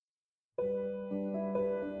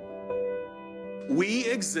We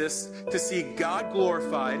exist to see God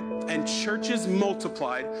glorified and churches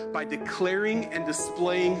multiplied by declaring and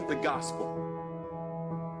displaying the gospel.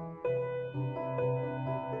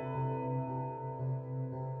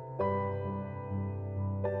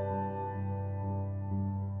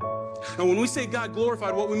 And when we say God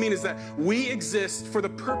glorified, what we mean is that we exist for the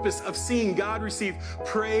purpose of seeing God receive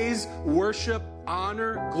praise, worship,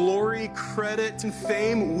 honor, glory, credit, and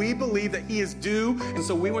fame. We believe that He is due, and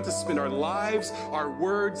so we want to spend our lives, our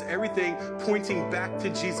words, everything pointing back to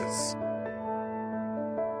Jesus.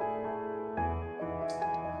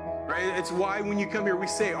 Right? It's why when you come here, we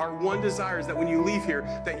say our one desire is that when you leave here,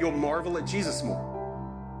 that you'll marvel at Jesus more.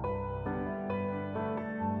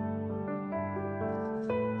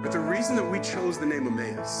 But the reason that we chose the name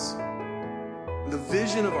Emmaus, the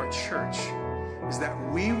vision of our church, is that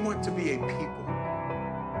we want to be a people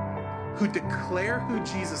who declare who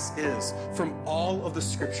Jesus is from all of the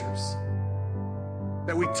scriptures.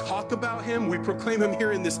 That we talk about Him, we proclaim Him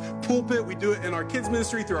here in this pulpit, we do it in our kids'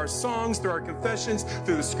 ministry, through our songs, through our confessions,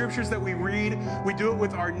 through the scriptures that we read. We do it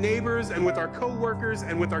with our neighbors and with our co-workers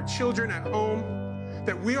and with our children at home.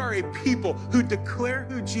 That we are a people who declare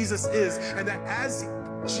who Jesus is, and that as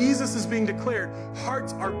Jesus is being declared,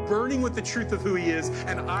 hearts are burning with the truth of who He is,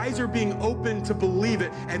 and eyes are being opened to believe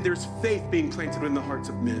it, and there's faith being planted in the hearts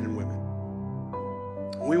of men and women.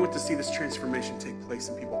 We want to see this transformation take place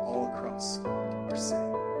in people all across our city.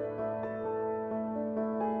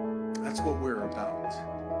 That's what we're about.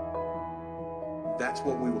 That's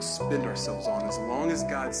what we will spend ourselves on as long as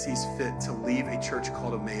God sees fit to leave a church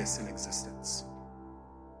called Emmaus in existence.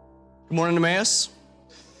 Good morning, Emmaus.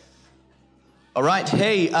 All right,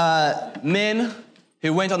 hey, men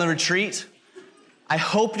who went on the retreat, I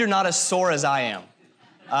hope you're not as sore as I am.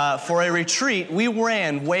 For a retreat, we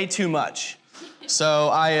ran way too much. So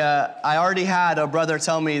I already had a brother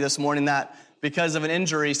tell me this morning that because of an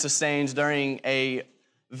injury sustained during a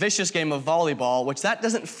vicious game of volleyball, which that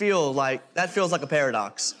feels like a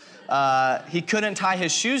paradox. He couldn't tie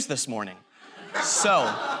his shoes this morning. So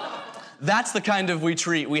that's the kind of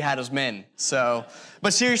retreat we had as men. So,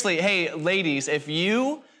 but seriously, hey, ladies, if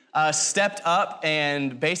you stepped up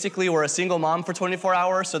and basically were a single mom for 24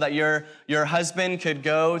 hours so that your husband could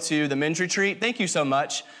go to the men's retreat, thank you so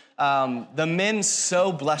much. The men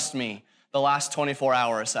so blessed me the last 24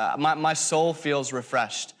 hours. My soul feels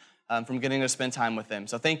refreshed from getting to spend time with them.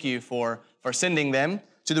 So thank you for sending them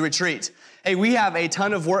to the retreat. Hey, we have a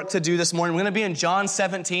ton of work to do this morning. We're going to be in John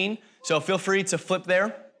 17, so feel free to flip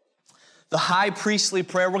there. The high priestly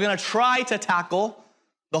prayer. We're going to try to tackle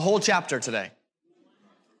the whole chapter today.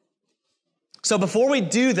 So before we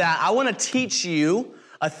do that, I want to teach you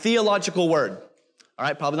a theological word. All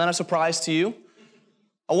right, probably not a surprise to you.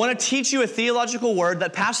 I want to teach you a theological word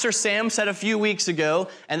that Pastor Sam said a few weeks ago,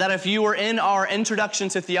 and that if you were in our Introduction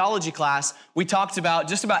to Theology class, we talked about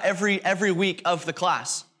just about every week of the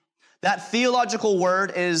class. That theological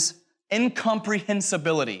word is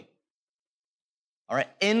incomprehensibility. All right,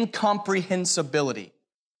 incomprehensibility.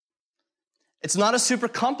 It's not a super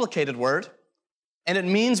complicated word, and it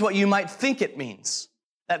means what you might think it means,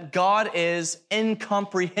 that God is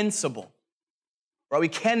incomprehensible. Right? We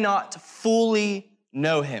cannot fully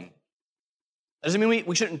know Him. That doesn't mean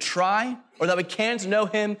we shouldn't try, or that we can't know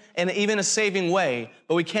Him in even a saving way,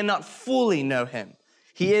 but we cannot fully know Him.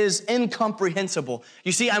 He is incomprehensible.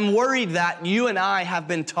 You see, I'm worried that you and I have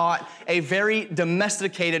been taught a very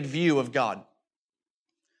domesticated view of God.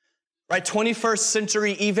 Right, 21st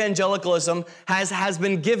century evangelicalism has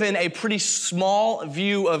been given a pretty small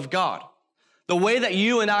view of God. The way that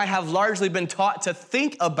you and I have largely been taught to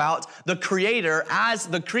think about the Creator as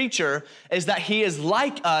the creature is that He is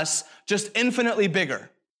like us, just infinitely bigger.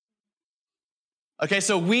 Okay,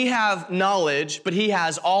 so we have knowledge, but He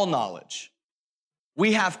has all knowledge.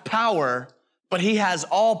 We have power, but He has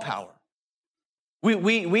all power.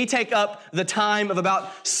 We take up the time of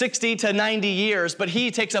about 60 to 90 years, but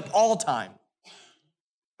He takes up all time.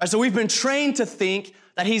 And so we've been trained to think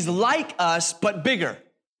that He's like us, but bigger.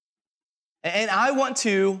 And I want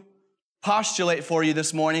to postulate for you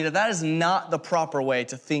this morning that is not the proper way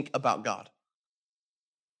to think about God.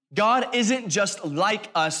 God isn't just like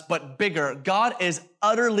us, but bigger. God is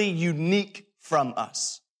utterly unique from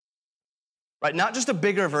us. Right? Not just a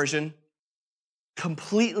bigger version,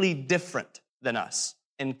 completely different than us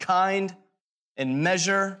in kind, in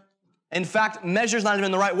measure. In fact, measure is not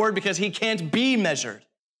even the right word because He can't be measured.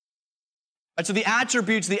 And so the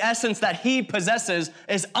attributes, the essence that He possesses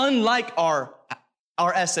is unlike our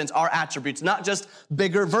essence, our attributes, not just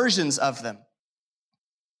bigger versions of them.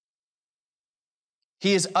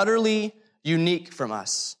 He is utterly unique from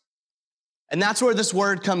us. And that's where this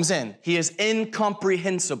word comes in. He is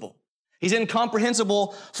incomprehensible. He's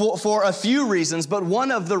incomprehensible for a few reasons, but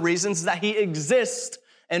one of the reasons is that he exists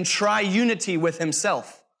in triunity with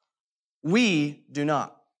himself. We do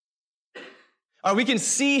not. We can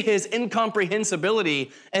see his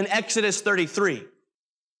incomprehensibility in Exodus 33.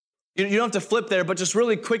 You don't have to flip there, but just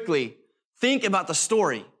really quickly, think about the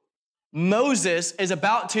story. Moses is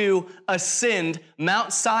about to ascend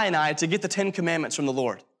Mount Sinai to get the 10 Commandments from the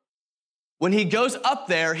Lord. When he goes up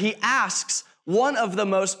there, he asks one of the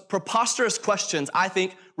most preposterous questions, I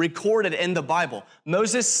think, recorded in the Bible.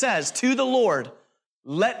 Moses says to the Lord,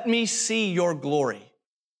 "Let me see your glory."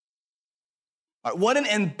 All right, what an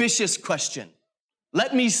ambitious question.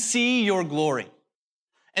 Let me see your glory.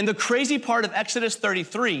 And the crazy part of Exodus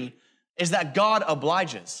 33 is that God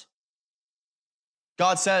obliges.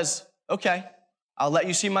 God says, "Okay, I'll let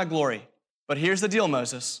you see my glory. But here's the deal,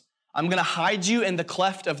 Moses. I'm going to hide you in the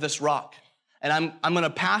cleft of this rock. And I'm going to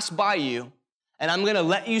pass by you. And I'm going to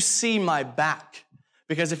let you see my back.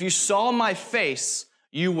 Because if you saw my face,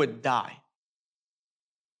 you would die."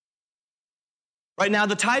 Right now,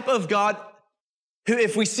 the type of God who,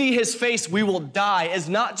 if we see his face, we will die, is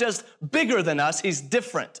not just bigger than us, he's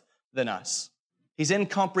different than us. He's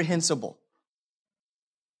incomprehensible.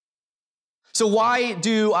 So why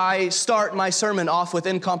do I start my sermon off with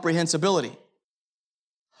incomprehensibility?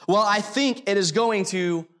 Well, I think it is going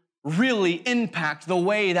to really impact the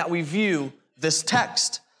way that we view this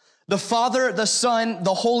text. The Father, the Son,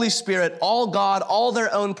 the Holy Spirit, all God, all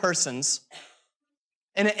their own persons,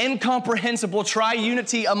 in an incomprehensible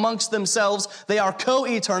triunity amongst themselves. They are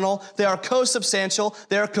co-eternal, they are co-substantial,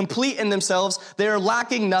 they are complete in themselves, they are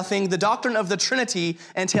lacking nothing. The doctrine of the Trinity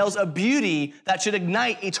entails a beauty that should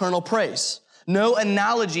ignite eternal praise. No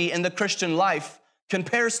analogy in the Christian life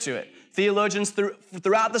compares to it. Theologians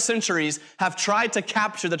throughout the centuries have tried to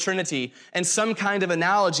capture the Trinity in some kind of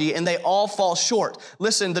analogy, and they all fall short.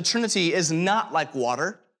 Listen, the Trinity is not like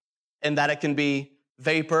water in that it can be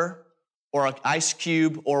vapor or an ice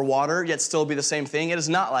cube or water, yet still be the same thing. It is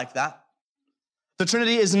not like that. The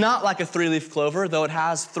Trinity is not like a three-leaf clover, though it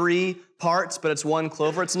has 3 parts, but it's one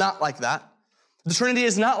clover. It's not like that. The Trinity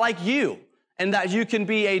is not like you, in that you can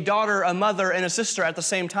be a daughter, a mother, and a sister at the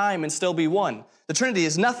same time and still be one. The Trinity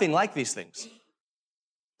is nothing like these things.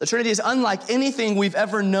 The Trinity is unlike anything we've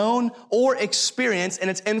ever known or experienced, and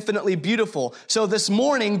it's infinitely beautiful. So this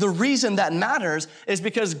morning, the reason that matters is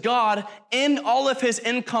because God, in all of his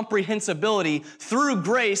incomprehensibility, through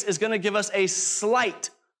grace, is going to give us a slight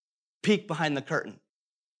peek behind the curtain.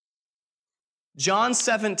 John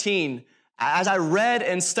 17, as I read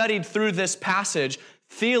and studied through this passage,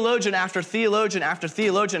 theologian after theologian after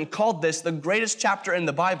theologian called this the greatest chapter in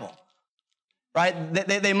the Bible. Right?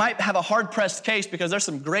 They might have a hard-pressed case because there's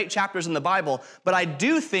some great chapters in the Bible, but I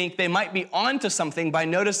do think they might be onto something by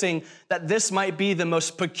noticing that this might be the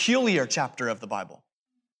most peculiar chapter of the Bible.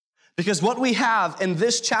 Because what we have in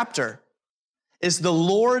this chapter is the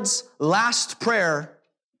Lord's last prayer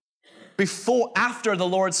after the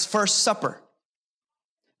Lord's first supper.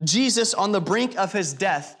 Jesus, on the brink of his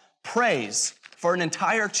death, prays for an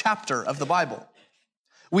entire chapter of the Bible.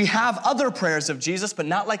 We have other prayers of Jesus, but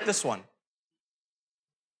not like this one.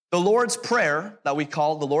 The Lord's Prayer, that we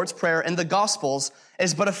call the Lord's Prayer in the Gospels,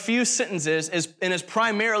 is but a few sentences and is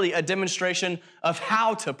primarily a demonstration of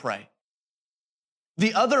how to pray.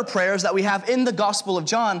 The other prayers that we have in the Gospel of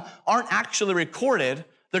John aren't actually recorded,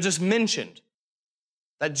 they're just mentioned.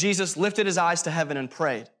 That Jesus lifted his eyes to heaven and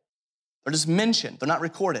prayed. They're just mentioned, they're not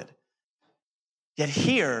recorded. Yet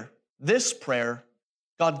here, this prayer,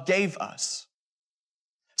 God gave us.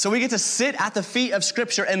 So we get to sit at the feet of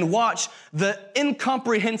Scripture and watch the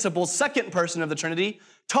incomprehensible second person of the Trinity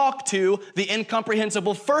talk to the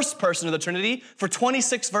incomprehensible first person of the Trinity for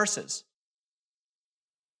 26 verses.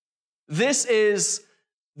 This is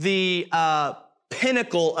the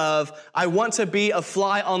pinnacle of, I want to be a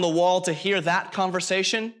fly on the wall to hear that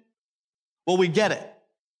conversation. Well, we get it.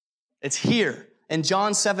 It's here in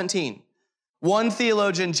John 17. One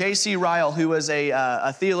theologian, J.C. Ryle, who was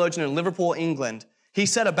a theologian in Liverpool, England, he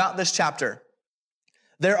said about this chapter,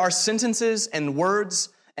 there are sentences and words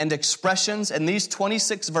and expressions in these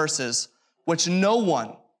 26 verses which no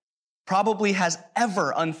one probably has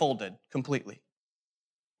ever unfolded completely.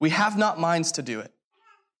 We have not minds to do it.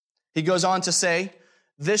 He goes on to say,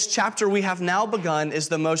 this chapter we have now begun is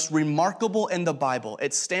the most remarkable in the Bible.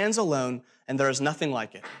 It stands alone and there is nothing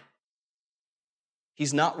like it.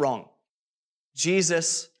 He's not wrong.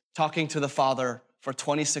 Jesus talking to the Father for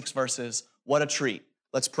 26 verses. What a treat.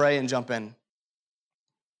 Let's pray and jump in.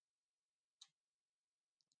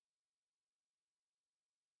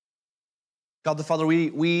 God the Father,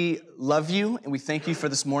 we love you and we thank you for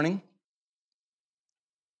this morning.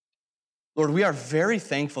 Lord, we are very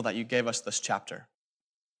thankful that you gave us this chapter.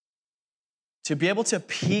 To be able to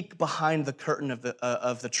peek behind the curtain of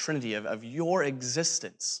the Trinity, of your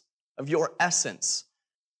existence, of your essence,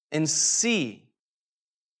 and see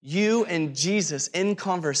you and Jesus in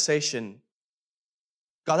conversation.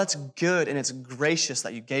 God, that's good and it's gracious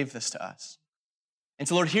that you gave this to us. And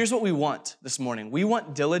so, Lord, here's what we want this morning. We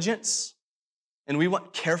want diligence, and we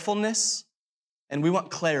want carefulness, and we want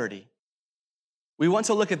clarity. We want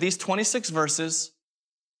to look at these 26 verses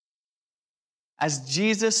as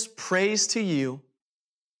Jesus prays to you,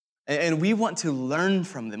 and we want to learn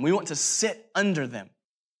from them. We want to sit under them.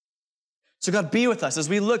 So God, be with us as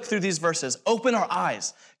we look through these verses. Open our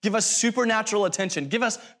eyes. Give us supernatural attention. Give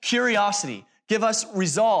us curiosity. Give us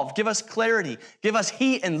resolve. Give us clarity. Give us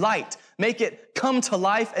heat and light. Make it come to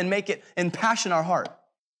life and make it impassion our heart.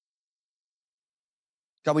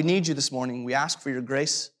 God, we need you this morning. We ask for your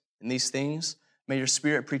grace in these things. May your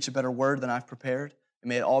Spirit preach a better word than I've prepared. And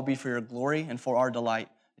may it all be for your glory and for our delight.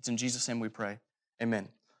 It's in Jesus' name we pray. Amen.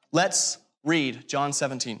 Let's read John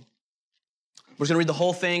 17. We're going to read the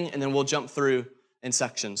whole thing, and then we'll jump through in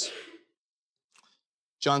sections.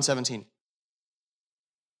 John 17.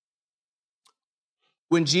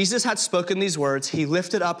 When Jesus had spoken these words, he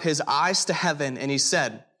lifted up his eyes to heaven, and he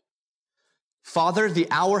said, Father, the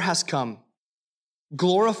hour has come.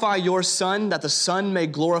 Glorify your Son, that the Son may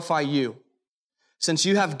glorify you, since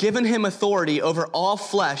you have given him authority over all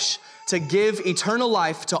flesh to give eternal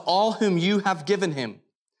life to all whom you have given him.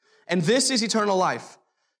 And this is eternal life,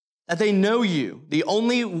 that they know you, the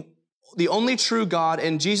only true God,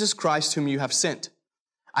 and Jesus Christ whom you have sent.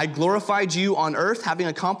 I glorified you on earth, having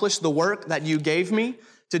accomplished the work that you gave me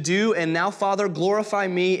to do, and now, Father, glorify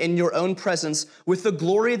me in your own presence with the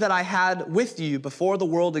glory that I had with you before the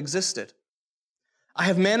world existed. I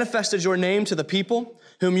have manifested your name to the people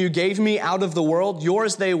whom you gave me out of the world.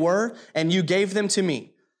 Yours they were, and you gave them to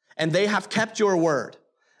me, and they have kept your word.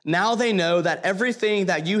 Now they know that everything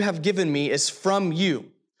that you have given me is from you,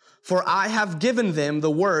 for I have given them the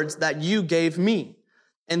words that you gave me,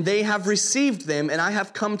 and they have received them, and I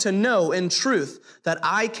have come to know in truth that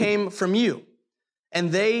I came from you,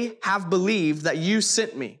 and they have believed that you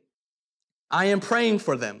sent me. I am praying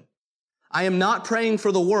for them. I am not praying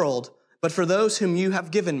for the world, but for those whom you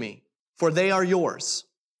have given me, for they are yours.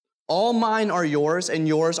 All mine are yours, and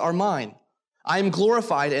yours are mine. I am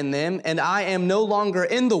glorified in them, and I am no longer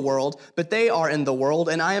in the world, but they are in the world,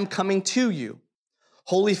 and I am coming to you.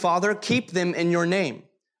 Holy Father, keep them in your name,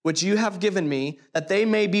 which you have given me, that they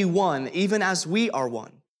may be one, even as we are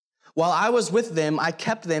one. While I was with them, I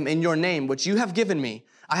kept them in your name, which you have given me.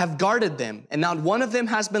 I have guarded them, and not one of them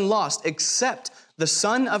has been lost, except the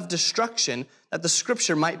son of destruction, that the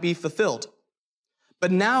scripture might be fulfilled.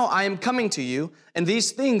 But now I am coming to you, and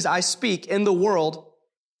these things I speak in the world,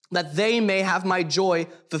 that they may have my joy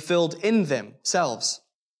fulfilled in themselves.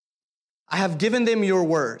 I have given them your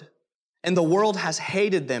word, and the world has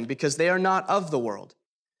hated them because they are not of the world.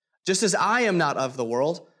 Just as I am not of the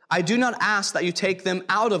world, I do not ask that you take them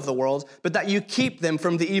out of the world, but that you keep them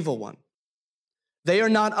from the evil one. They are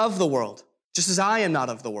not of the world, just as I am not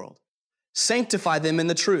of the world. Sanctify them in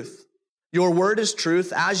the truth. Your word is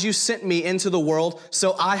truth. As you sent me into the world,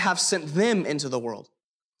 so I have sent them into the world.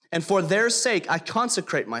 And for their sake I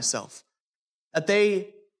consecrate myself, that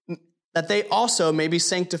they also may be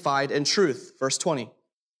sanctified in truth. Verse 20.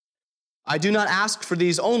 I do not ask for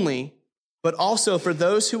these only, but also for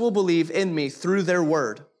those who will believe in me through their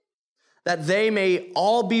word, that they may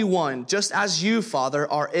all be one, just as you, Father,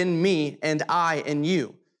 are in me and I in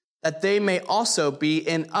you, that they may also be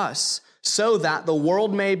in us, so that the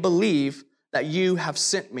world may believe that you have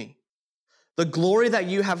sent me. The glory that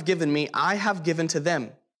you have given me, I have given to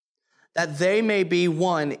them, that they may be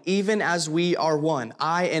one, even as we are one,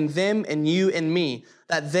 I and them and you and me,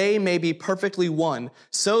 that they may be perfectly one,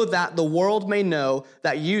 so that the world may know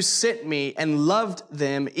that you sent me and loved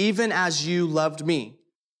them even as you loved me.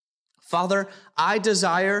 Father, I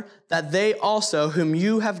desire that they also, whom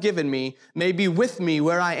you have given me, may be with me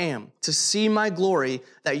where I am, to see my glory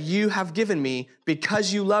that you have given me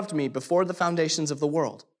because you loved me before the foundations of the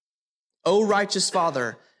world. O righteous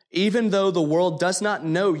Father, even though the world does not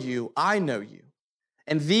know you, I know you,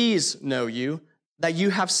 and these know you, that you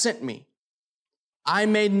have sent me. I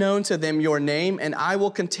made known to them your name, and I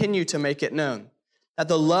will continue to make it known, that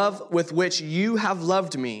the love with which you have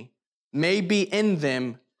loved me may be in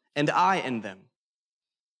them and I in them.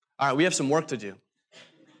 All right, we have some work to do.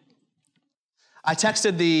 I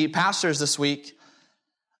texted the pastors this week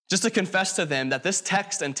just to confess to them that this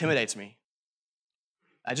text intimidates me.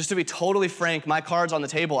 Just to be totally frank, my cards on the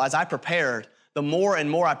table, as I prepared, the more and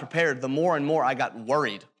more I prepared, the more and more I got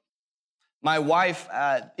worried. My wife,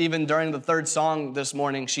 even during the third song this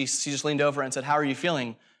morning, she just leaned over and said, "How are you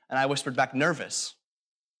feeling?" And I whispered back, "Nervous."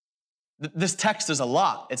 This text is a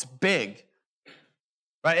lot. It's big,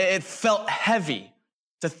 right? It felt heavy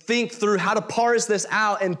to think through how to parse this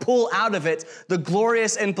out and pull out of it the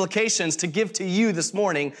glorious implications to give to you this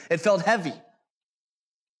morning. It felt heavy.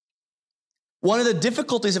 One of the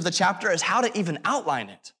difficulties of the chapter is how to even outline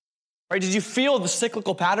it, right? Did you feel the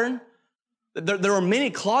cyclical pattern? There are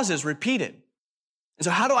many clauses repeated. And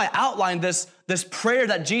so how do I outline this prayer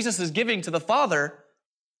that Jesus is giving to the Father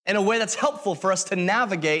in a way that's helpful for us to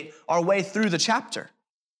navigate our way through the chapter?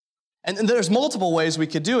 And there's multiple ways we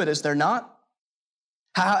could do it, is there not?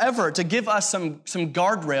 However, to give us some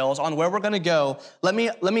guardrails on where we're going to go, let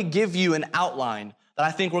me give you an outline that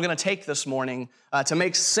I think we're going to take this morning to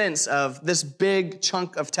make sense of this big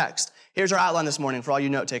chunk of text. Here's our outline this morning for all you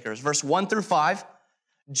note takers. Verse 1 through 5,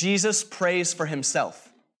 Jesus prays for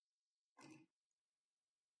himself.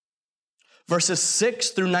 Verses 6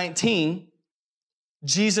 through 19,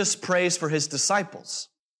 Jesus prays for his disciples.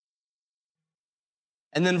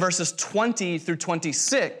 And then verses 20 through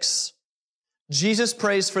 26, Jesus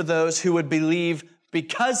prays for those who would believe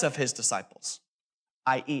because of his disciples,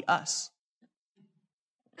 i.e. us.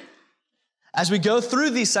 As we go through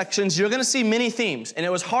these sections, you're going to see many themes, and it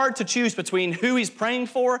was hard to choose between who he's praying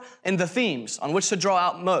for and the themes on which to draw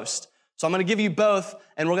out most. So I'm going to give you both,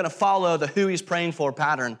 and we're going to follow the who he's praying for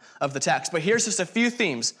pattern of the text. But here's just a few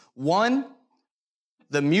themes. 1,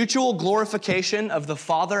 the mutual glorification of the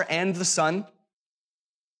Father and the Son.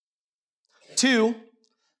 2,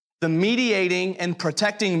 the mediating and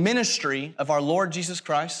protecting ministry of our Lord Jesus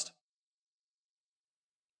Christ.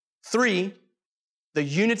 3, the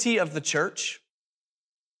unity of the church.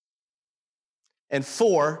 And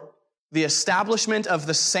 4, the establishment of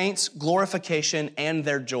the saints' glorification and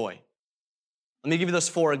their joy. Let me give you those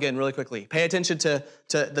 4 again really quickly. Pay attention to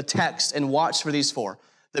the text and watch for these 4.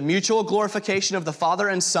 The mutual glorification of the Father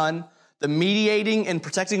and Son, the mediating and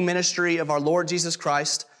protecting ministry of our Lord Jesus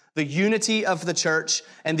Christ, the unity of the church,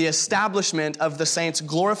 and the establishment of the saints'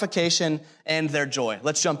 glorification and their joy.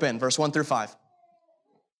 Let's jump in, verse 1 through 5.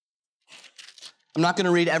 I'm not going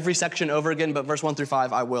to read every section over again, but verse 1 through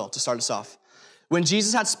 5 I will to start us off. When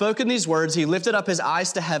Jesus had spoken these words, he lifted up his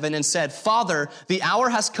eyes to heaven and said, "Father, the hour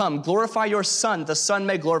has come. Glorify your Son, that the Son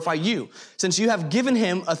may glorify you, since you have given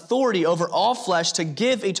him authority over all flesh to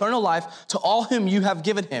give eternal life to all whom you have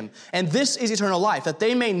given him. And this is eternal life, that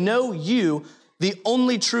they may know you, the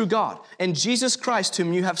only true God, and Jesus Christ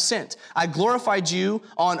whom you have sent. I glorified you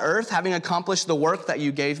on earth, having accomplished the work that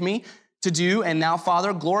you gave me to do. And now,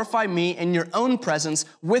 Father, glorify me in your own presence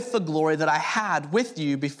with the glory that I had with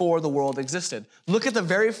you before the world existed." Look at the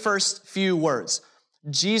very first few words.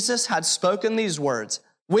 Jesus had spoken these words.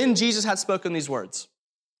 When Jesus had spoken these words,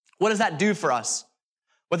 what does that do for us?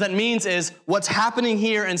 What that means is what's happening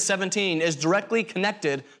here in 17 is directly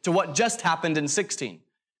connected to what just happened in 16.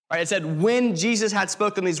 Right, it said, when Jesus had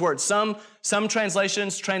spoken these words. Some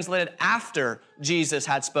translations translated after Jesus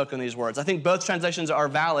had spoken these words. I think both translations are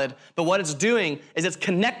valid, but what it's doing is it's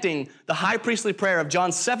connecting the high priestly prayer of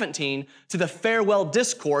John 17 to the farewell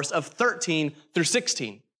discourse of 13 through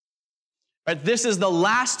 16. Right, this is the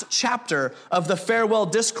last chapter of the farewell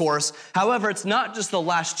discourse. However, it's not just the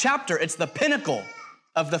last chapter, it's the pinnacle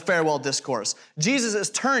of the farewell discourse. Jesus is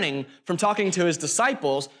turning from talking to his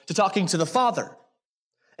disciples to talking to the Father.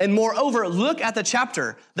 And moreover, look at the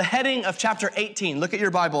chapter, the heading of chapter 18. Look at your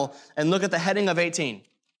Bible and look at the heading of 18.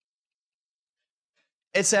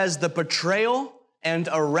 It says, the betrayal and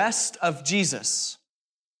arrest of Jesus.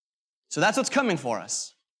 So that's what's coming for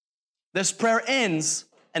us. This prayer ends,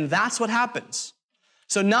 and that's what happens.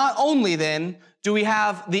 So not only then do we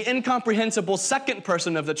have the incomprehensible second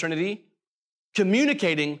person of the Trinity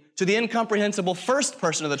communicating to the incomprehensible first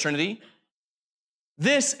person of the Trinity,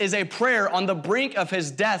 this is a prayer on the brink of his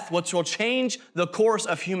death, which will change the course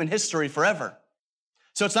of human history forever.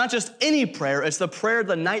 So it's not just any prayer, it's the prayer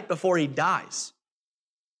the night before he dies.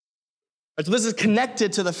 So this is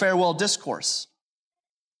connected to the farewell discourse.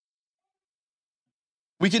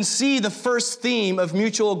 We can see the first theme of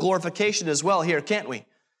mutual glorification as well here, can't we?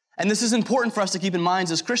 And this is important for us to keep in mind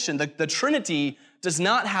as Christians. The Trinity does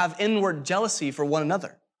not have inward jealousy for one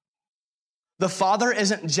another. The Father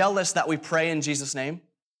isn't jealous that we pray in Jesus' name.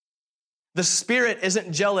 The Spirit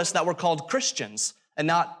isn't jealous that we're called Christians and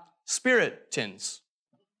not Spiritans.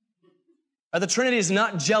 The Trinity is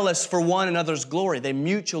not jealous for one another's glory. They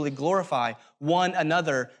mutually glorify one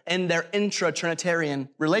another in their intra-Trinitarian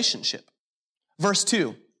relationship. Verse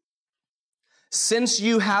 2, since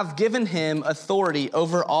you have given him authority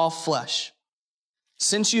over all flesh.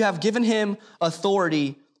 Since you have given him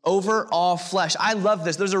authority over all flesh. I love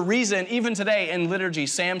this. There's a reason, even today in liturgy,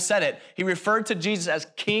 Sam said it. He referred to Jesus as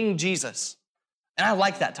King Jesus. And I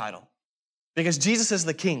like that title because Jesus is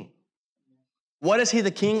the king. What is he the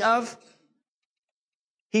king of?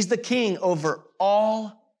 He's the king over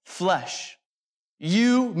all flesh.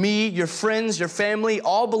 You, me, your friends, your family,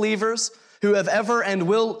 all believers who have and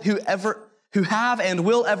will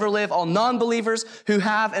ever live, all non-believers who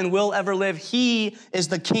have and will ever live. He is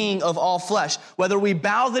the king of all flesh. Whether we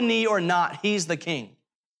bow the knee or not, he's the king.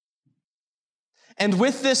 And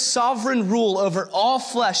with this sovereign rule over all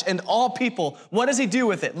flesh and all people, what does he do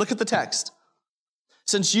with it? Look at the text.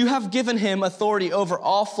 Since you have given him authority over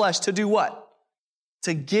all flesh to do what?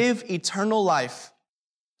 To give eternal life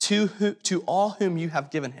to all whom you have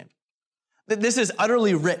given him. This is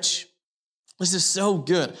utterly rich. This is so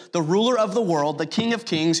good. The ruler of the world, the King of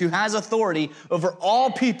Kings, who has authority over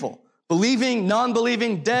all people, believing,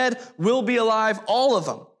 non-believing, dead, will be alive, all of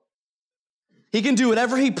them. He can do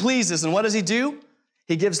whatever he pleases. And what does he do?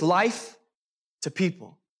 He gives life to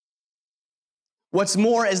people. What's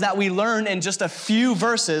more is that we learn in just a few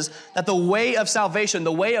verses that the way of salvation,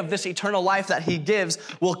 the way of this eternal life that he gives,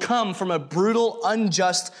 will come from a brutal,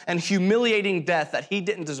 unjust, and humiliating death that he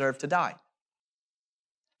didn't deserve to die.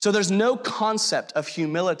 So there's no concept of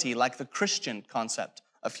humility like the Christian concept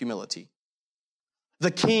of humility.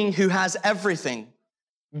 The king who has everything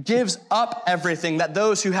gives up everything that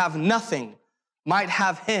those who have nothing might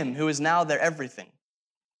have him who is now their everything.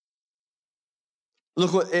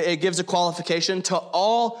 Look what it gives a qualification: to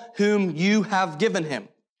all whom you have given him.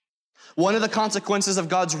 One of the consequences of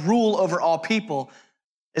God's rule over all people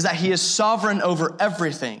is that he is sovereign over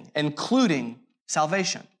everything, including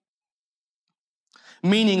salvation.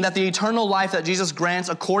 Meaning that the eternal life that Jesus grants,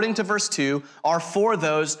 according to verse 2, are for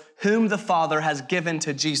those whom the Father has given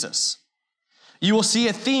to Jesus. You will see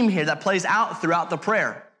a theme here that plays out throughout the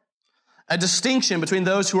prayer. A distinction between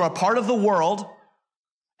those who are a part of the world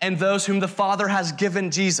and those whom the Father has given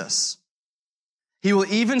Jesus. He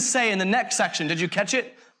will even say in the next section, did you catch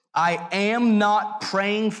it? I am not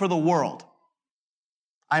praying for the world.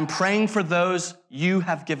 I'm praying for those you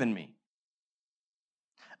have given me.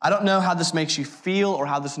 I don't know how this makes you feel or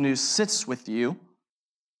how this news sits with you,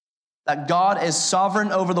 that God is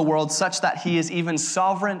sovereign over the world such that he is even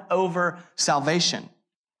sovereign over salvation.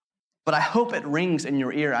 But I hope it rings in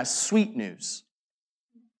your ear as sweet news.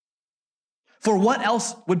 For what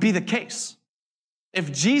else would be the case?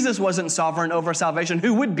 If Jesus wasn't sovereign over salvation,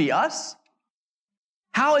 who would be us?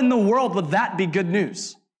 How in the world would that be good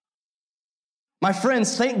news? My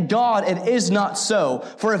friends, thank God it is not so.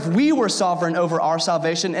 For if we were sovereign over our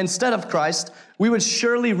salvation instead of Christ, we would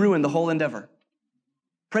surely ruin the whole endeavor.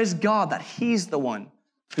 Praise God that he's the one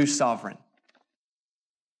who's sovereign.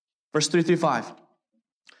 Verse 3 through 5.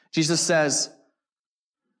 Jesus says,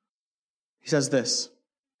 he says this,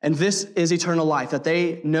 and this is eternal life, that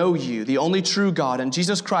they know you, the only true God, and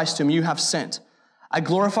Jesus Christ whom you have sent. I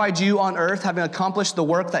glorified you on earth, having accomplished the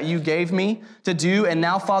work that you gave me to do, and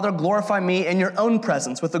now, Father, glorify me in your own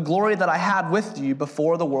presence with the glory that I had with you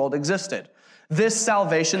before the world existed. This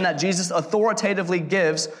salvation that Jesus authoritatively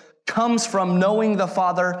gives comes from knowing the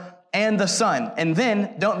Father and the Son. And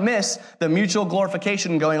then, don't miss the mutual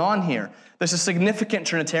glorification going on here. This is significant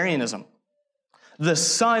Trinitarianism. The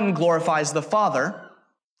Son glorifies the Father,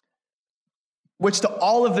 which to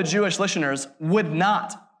all of the Jewish listeners would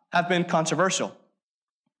not have been controversial.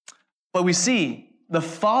 But we see the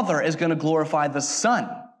Father is going to glorify the Son.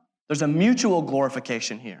 There's a mutual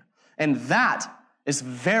glorification here. And that is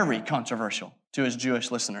very controversial to his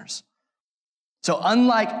Jewish listeners. So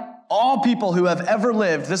unlike all people who have ever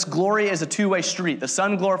lived, this glory is a two-way street. The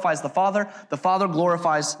Son glorifies the Father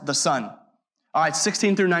glorifies the Son. All right,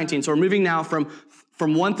 16 through 19. So we're moving now from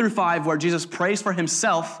 1 through 5, where Jesus prays for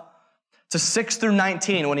himself, to 6 through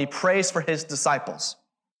 19, when he prays for his disciples.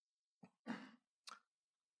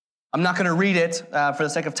 I'm not going to read it for the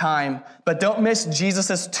sake of time, but don't miss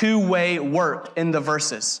Jesus' two-way work in the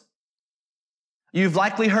verses. You've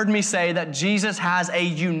likely heard me say that Jesus has a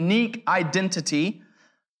unique identity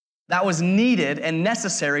that was needed and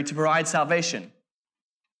necessary to provide salvation.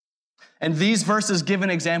 And these verses give an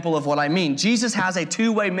example of what I mean. Jesus has a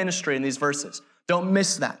two-way ministry in these verses. Don't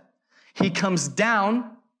miss that. He comes down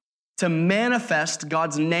to manifest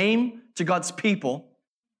God's name to God's people,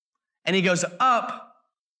 and he goes up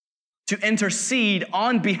to intercede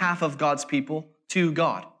on behalf of God's people to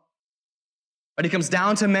God. But he comes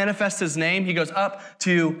down to manifest his name. He goes up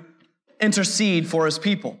to intercede for his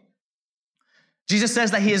people. Jesus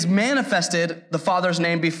says that he has manifested the Father's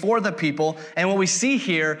name before the people. And what we see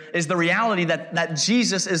here is the reality that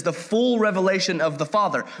Jesus is the full revelation of the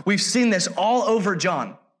Father. We've seen this all over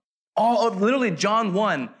John. Literally John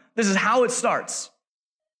 1. This is how it starts.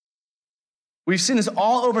 We've seen this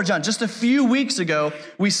all over John. Just a few weeks ago,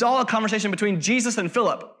 we saw a conversation between Jesus and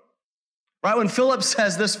Philip. Right when Philip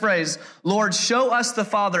says this phrase, Lord, show us the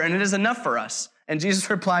Father, and it is enough for us. And Jesus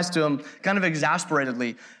replies to him kind of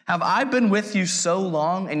exasperatedly, have I been with you so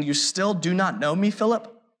long and you still do not know me,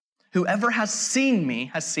 Philip? Whoever has seen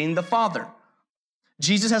me has seen the Father.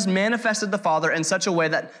 Jesus has manifested the Father in such a way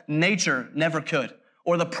that nature never could,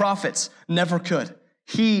 or the prophets never could.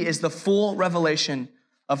 He is the full revelation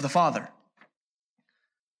of the Father.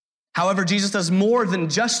 However, Jesus does more than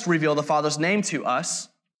just reveal the Father's name to us.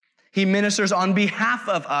 He ministers on behalf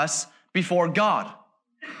of us before God.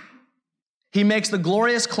 He makes the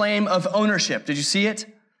glorious claim of ownership. Did you see it?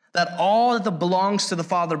 That all that belongs to the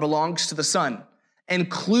Father belongs to the Son,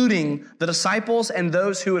 including the disciples and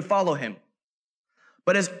those who would follow him.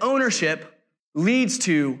 But his ownership leads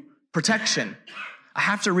to protection. I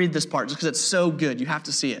have to read this part just because it's so good. You have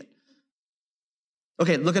to see it.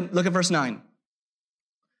 Okay, look at verse 9.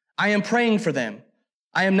 I am praying for them.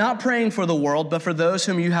 I am not praying for the world, but for those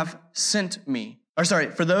whom you have sent me.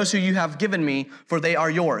 For those who you have given me, for they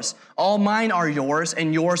are yours. All mine are yours,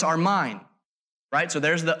 and yours are mine. Right? So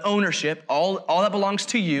there's the ownership. All that belongs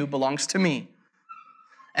to you belongs to me.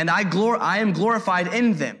 And I am glorified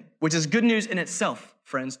in them, which is good news in itself,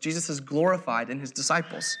 friends. Jesus is glorified in his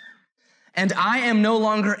disciples. And I am no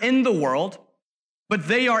longer in the world, but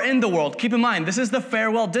they are in the world. Keep in mind, this is the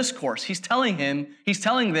farewell discourse. He's telling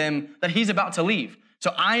them that he's about to leave.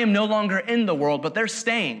 So I am no longer in the world, but they're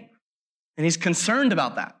staying. And he's concerned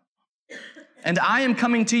about that. And I am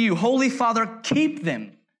coming to you. Holy Father, keep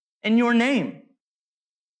them in your name,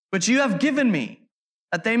 which you have given me,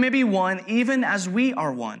 that they may be one, even as we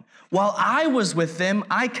are one. While I was with them,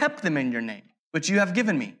 I kept them in your name, which you have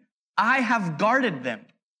given me. I have guarded them.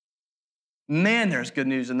 Man, there's good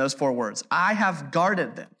news in those 4 words. I have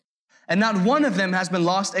guarded them. And not one of them has been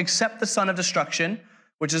lost except the son of destruction,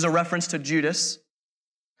 which is a reference to Judas,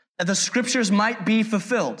 that the scriptures might be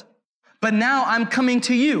fulfilled. But now I'm coming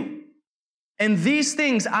to you. And these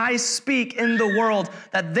things I speak in the world,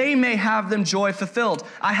 that they may have them joy fulfilled.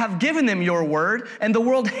 I have given them your word, and the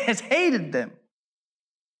world has hated them,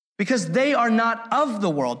 because they are not of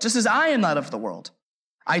the world, just as I am not of the world.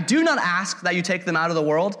 I do not ask that you take them out of the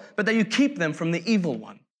world, but that you keep them from the evil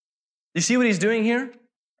one. You see what he's doing here?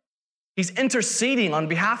 He's interceding on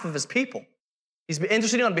behalf of his people. He's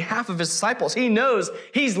interceding on behalf of his disciples. He knows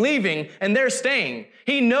he's leaving and they're staying.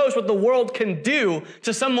 He knows what the world can do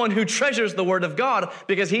to someone who treasures the word of God,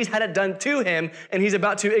 because he's had it done to him, and he's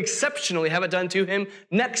about to exceptionally have it done to him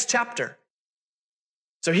next chapter.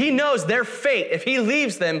 So he knows their fate if he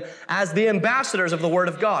leaves them as the ambassadors of the word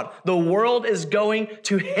of God. The world is going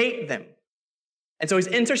to hate them. And so he's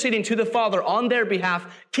interceding to the Father on their behalf.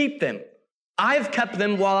 Keep them. I've kept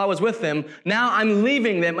them while I was with them. Now I'm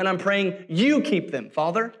leaving them, and I'm praying, you keep them,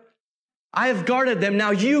 Father. I have guarded them.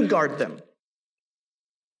 Now you guard them.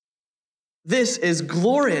 This is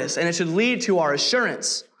glorious, and it should lead to our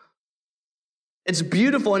assurance. It's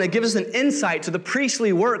beautiful, and it gives us an insight to the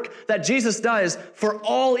priestly work that Jesus does for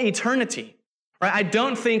all eternity. Right? I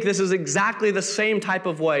don't think this is exactly the same type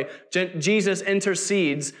of way Jesus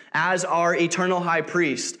intercedes as our eternal high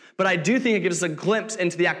priest, but I do think it gives us a glimpse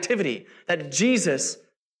into the activity that Jesus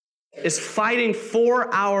is fighting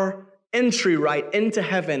for our entry right into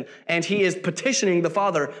heaven, and he is petitioning the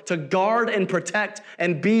Father to guard and protect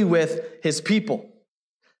and be with his people.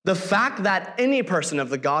 The fact that any person of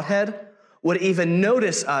the Godhead would even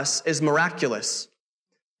notice us is miraculous.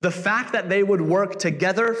 The fact that they would work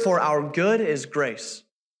together for our good is grace.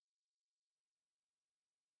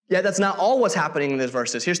 Yet that's not all what's happening in these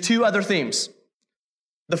verses. Here's 2 other themes.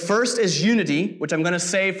 The first is unity, which I'm going to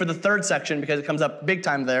save for the 3rd section because it comes up big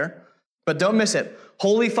time there. But don't miss it.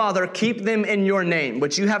 Holy Father, keep them in your name,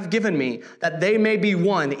 which you have given me, that they may be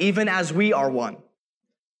one, even as we are one.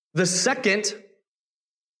 The second,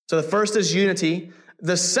 so the first is unity.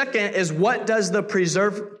 The second is, what does the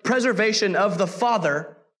preservation of the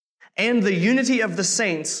Father and the unity of the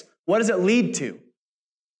saints, what does it lead to?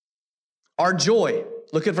 Our joy.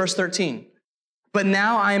 Look at verse 13. But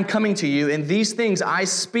now I am coming to you, and these things I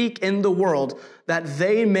speak in the world, that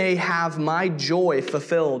they may have my joy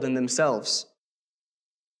fulfilled in themselves.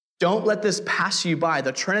 Don't let this pass you by.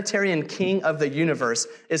 The Trinitarian King of the universe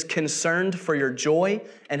is concerned for your joy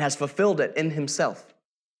and has fulfilled it in himself.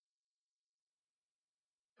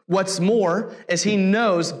 What's more is he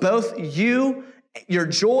knows both you your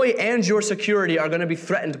joy and your security are going to be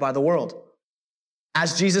threatened by the world.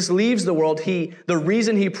 As Jesus leaves the world, the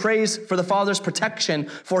reason he prays for the Father's protection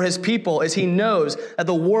for his people is he knows that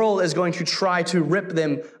the world is going to try to rip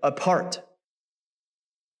them apart.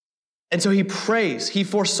 And so he prays. He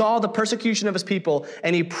foresaw the persecution of his people,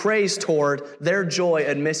 and he prays toward their joy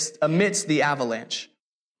amidst the avalanche.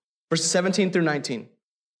 Verses 17 through 19.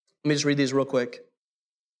 Let me just read these real quick.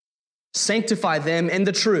 Sanctify them in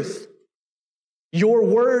the truth. Your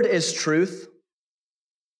word is truth.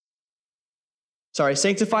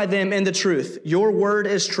 Sanctify them in the truth. Your word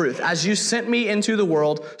is truth. As you sent me into the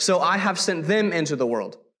world, so I have sent them into the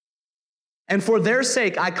world. And for their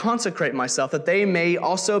sake, I consecrate myself, that they may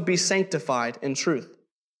also be sanctified in truth.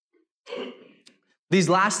 These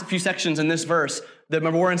last few sections in this verse,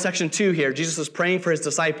 remember we're in section 2 here. Jesus is praying for his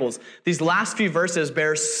disciples. These last few verses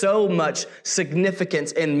bear so much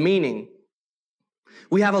significance and meaning.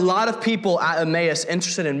 We have a lot of people at Emmaus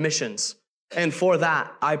interested in missions. And for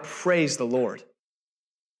that, I praise the Lord.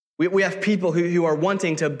 We have people who are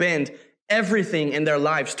wanting to bend everything in their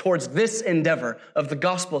lives towards this endeavor of the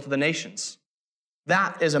gospel to the nations.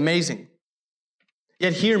 That is amazing.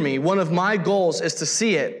 Yet hear me, one of my goals is to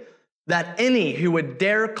see it that any who would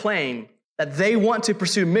dare claim that they want to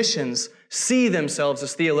pursue missions see themselves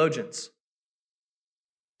as theologians.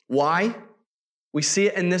 Why? We see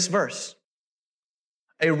it in this verse.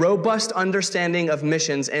 A robust understanding of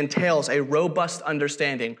missions entails a robust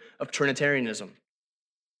understanding of Trinitarianism.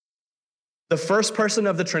 The first person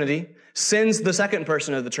of the Trinity sends the second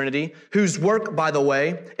person of the Trinity, whose work, by the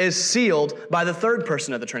way, is sealed by the third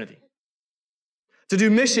person of the Trinity. To do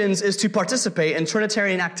missions is to participate in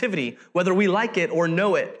Trinitarian activity, whether we like it or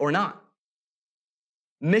know it or not.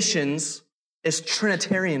 Missions is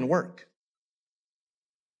Trinitarian work.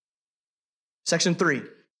 Section 3,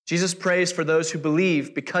 Jesus prays for those who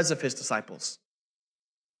believe because of his disciples.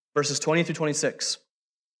 Verses 20 through 26.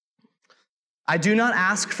 I do not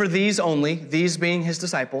ask for these only, these being his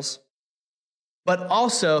disciples, but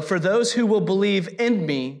also for those who will believe in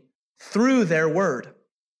me through their word,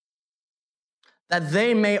 that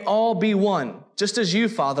they may all be one, just as you,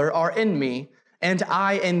 Father, are in me, and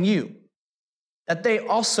I in you, that they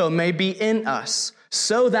also may be in us,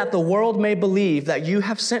 so that the world may believe that you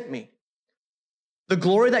have sent me. The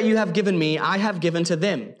glory that you have given me, I have given to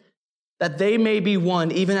them, that they may be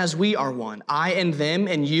one even as we are one, I in them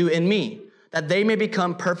and you in me, that they may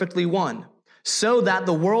become perfectly one, so that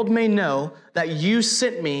the world may know that you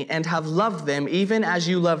sent me and have loved them even as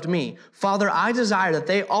you loved me. Father, I desire that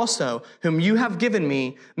they also, whom you have given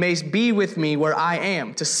me, may be with me where I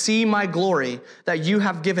am, to see my glory that you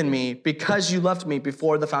have given me because you loved me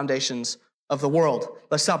before the foundations of the world.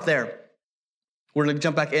 Let's stop there. We're going to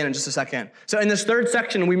jump back in just a second. So in this third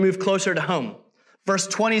section, we move closer to home. Verse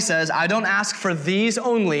 20 says, I don't ask for these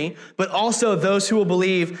only, but also those who will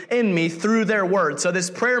believe in me through their word. So this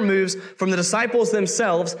prayer moves from the disciples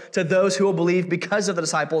themselves to those who will believe because of the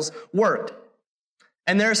disciples' word.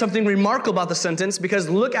 And there is something remarkable about the sentence because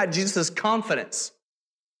look at Jesus' confidence.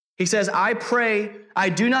 He says, I pray, I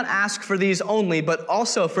do not ask for these only, but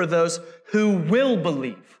also for those who will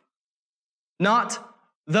believe. Not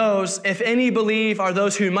those, if any believe, are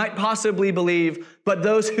those who might possibly believe, but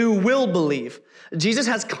those who will believe. Jesus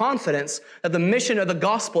has confidence that the mission of the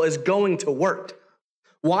gospel is going to work.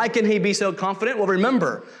 Why can he be so confident? Well,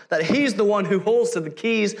 remember that he's the one who holds to the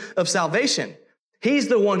keys of salvation. He's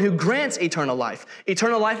the one who grants eternal life.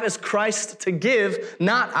 Eternal life is Christ to give,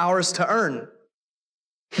 not ours to earn.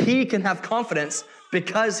 He can have confidence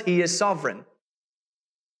because he is sovereign.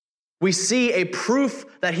 We see a proof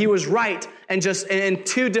that he was right and just in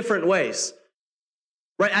two different ways.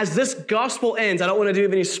 Right? As this gospel ends, I don't want to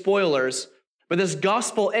do any spoilers, but this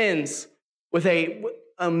gospel ends with an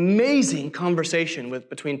amazing conversation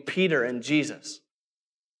between Peter and Jesus,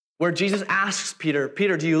 where Jesus asks Peter,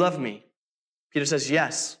 Peter, do you love me? Peter says,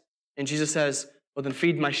 yes. And Jesus says, well, then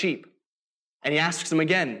feed my sheep. And he asks him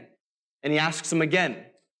again, and he asks him again.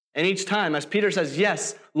 And each time, as Peter says,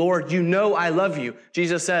 yes, Lord, you know I love you,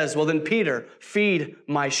 Jesus says, well, then Peter, feed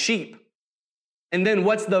my sheep. And then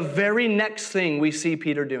what's the very next thing we see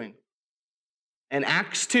Peter doing? In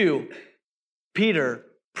Acts 2, Peter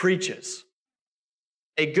preaches.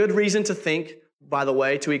 A good reason to think, by the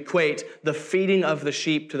way, to equate the feeding of the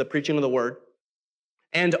sheep to the preaching of the word.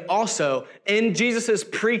 And also, in Jesus'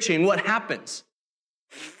 preaching, what happens?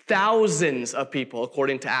 Thousands of people,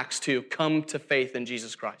 according to Acts 2, come to faith in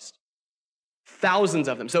Jesus Christ. Thousands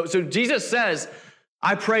of them. So Jesus says,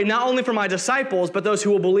 I pray not only for my disciples, but those who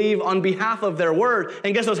will believe on behalf of their word.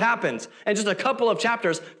 And guess what happens? In just a couple of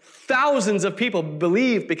chapters, thousands of people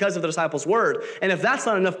believe because of the disciples' word. And if that's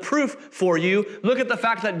not enough proof for you, look at the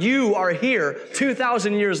fact that you are here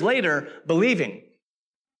 2,000 years later believing.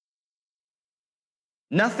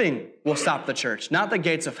 Nothing will stop the church. Not the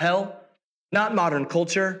gates of hell, not modern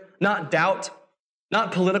culture, not doubt,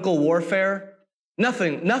 not political warfare.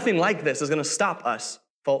 Nothing like this is going to stop us,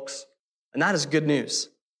 folks. And that is good news.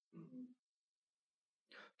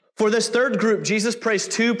 For this third group, Jesus prays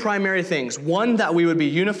two primary things. One, that we would be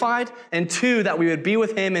unified, and two, that we would be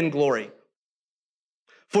with him in glory.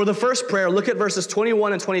 For the first prayer, look at verses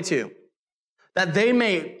 21 and 22. That they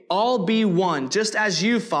may all be one, just as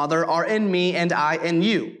you, Father, are in me and I in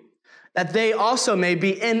you. That they also may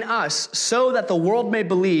be in us, so that the world may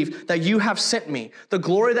believe that you have sent me. The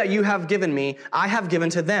glory that you have given me, I have given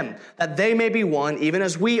to them, that they may be one, even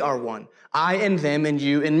as we are one, I in them and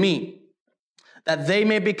you in me. That they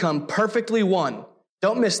may become perfectly one.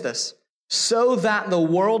 Don't miss this. So that the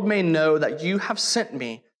world may know that you have sent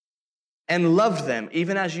me and loved them,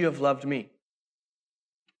 even as you have loved me.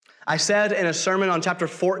 I said in a sermon on chapter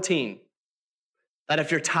 14 that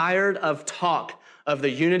if you're tired of talk of the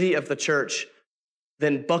unity of the church,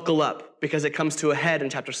 then buckle up, because it comes to a head in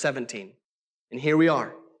chapter 17. And here we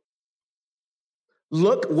are.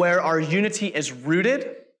 Look where our unity is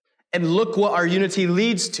rooted, and look what our unity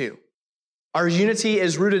leads to. Our unity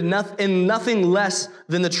is rooted in nothing less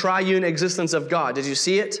than the triune existence of God. Did you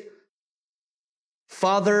see it?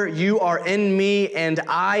 Father, you are in me and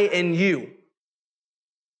I in you.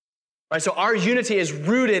 Right, so our unity is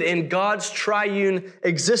rooted in God's triune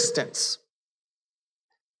existence.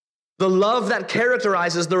 The love that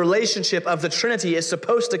characterizes the relationship of the Trinity is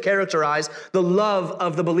supposed to characterize the love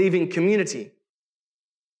of the believing community.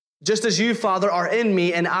 Just as you, Father, are in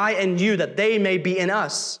me and I in you, that they may be in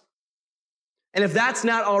us. And if that's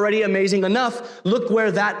not already amazing enough, look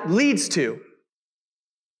where that leads to.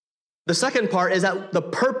 The second part is that the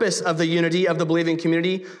purpose of the unity of the believing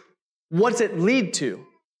community, what's it lead to?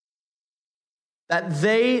 That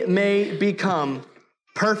they may become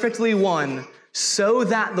perfectly one, so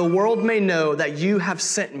that the world may know that you have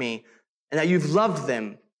sent me and that you've loved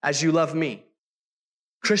them as you love me.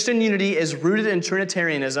 Christian unity is rooted in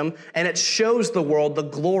Trinitarianism, and it shows the world the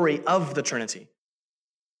glory of the Trinity.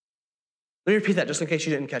 Let me repeat that just in case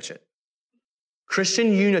you didn't catch it.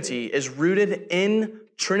 Christian unity is rooted in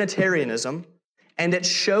Trinitarianism, and it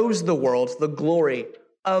shows the world the glory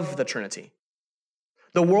of the Trinity.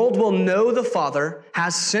 The world will know the Father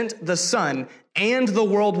has sent the Son, and the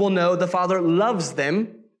world will know the Father loves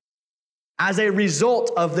them as a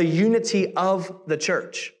result of the unity of the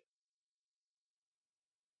church.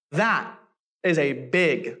 That is a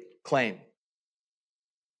big claim.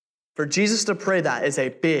 For Jesus to pray that is a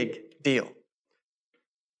big deal.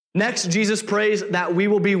 Next, Jesus prays that we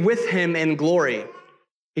will be with him in glory.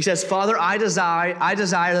 He says, Father, I desire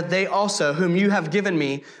that they also, whom you have given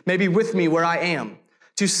me, may be with me where I am,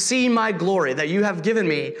 to see my glory that you have given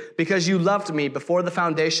me because you loved me before the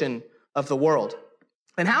foundation of the world.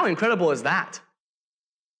 And how incredible is that?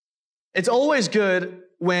 It's always good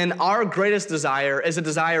when our greatest desire is a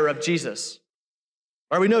desire of Jesus.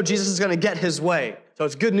 Or we know Jesus is going to get his way, so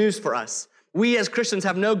it's good news for us. We as Christians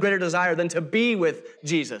have no greater desire than to be with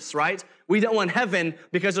Jesus, right? We don't want heaven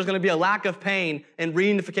because there's going to be a lack of pain and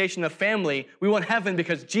reunification of family. We want heaven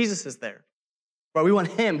because Jesus is there. Right? We want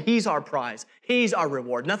him. He's our prize. He's our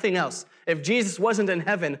reward, nothing else. If Jesus wasn't in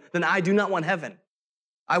heaven, then I do not want heaven.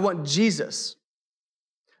 I want Jesus.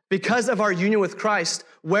 Because of our union with Christ,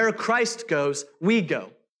 where Christ goes, we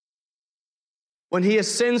go. When he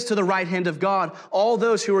ascends to the right hand of God, all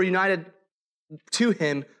those who are united to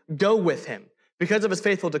him go with him. Because of his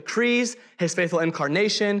faithful decrees, his faithful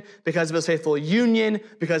incarnation, because of his faithful union,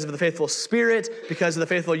 because of the faithful Spirit, because of the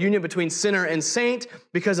faithful union between sinner and saint,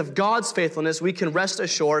 because of God's faithfulness, we can rest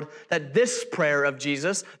assured that this prayer of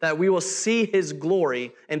Jesus, that we will see his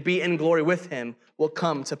glory and be in glory with him, will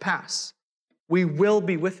come to pass. We will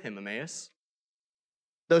be with him, Emmaus.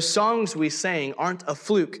 Those songs we sang aren't a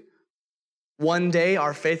fluke. One day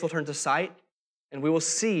our faith will turn to sight, and we will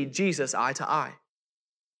see Jesus eye to eye.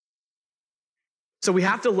 So we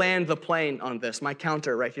have to land the plane on this. My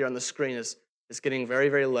counter right here on the screen is getting very,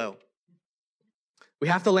 very low. We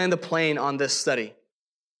have to land the plane on this study,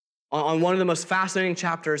 on one of the most fascinating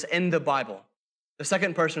chapters in the Bible, the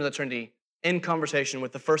second person of the Trinity in conversation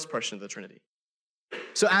with the first person of the Trinity.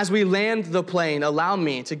 So as we land the plane, allow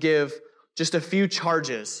me to give just a few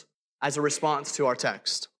charges as a response to our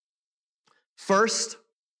text. First,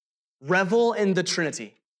 revel in the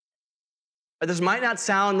Trinity. This might not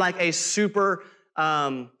sound like a super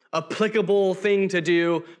applicable thing to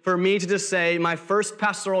do for me to just say my first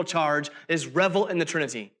pastoral charge is revel in the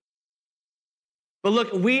Trinity. But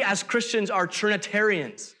look, we as Christians are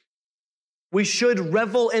Trinitarians. We should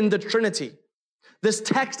revel in the Trinity. This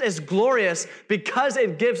text is glorious because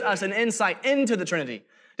it gives us an insight into the Trinity.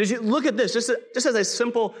 Did you look at this, just as a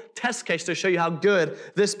simple test case to show you how good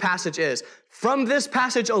this passage is. From this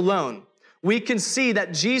passage alone, we can see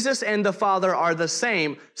that Jesus and the Father are the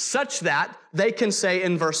same, such that they can say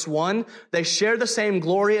in verse 1, they share the same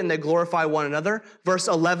glory and they glorify one another. Verse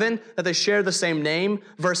 11, that they share the same name.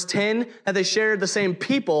 Verse 10, that they share the same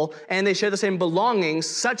people and they share the same belongings,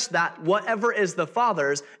 such that whatever is the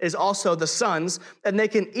Father's is also the Son's. And they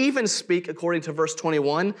can even speak, according to verse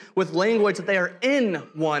 21, with language that they are in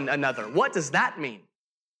one another. What does that mean?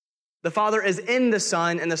 The Father is in the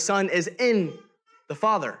Son and the Son is in the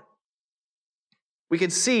Father. We can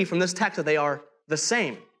see from this text that they are the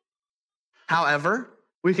same. However,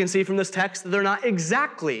 we can see from this text that they're not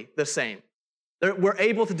exactly the same. We're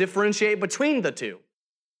able to differentiate between the two.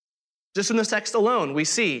 Just from this text alone, we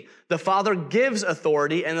see the Father gives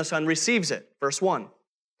authority and the Son receives it. Verse 1.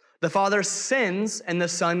 The Father sends and the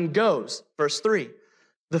Son goes. Verse 3.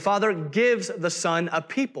 The Father gives the Son a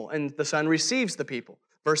people and the Son receives the people.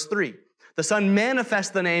 Verse 3. The Son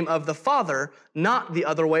manifests the name of the Father, not the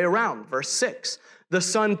other way around. Verse 6. The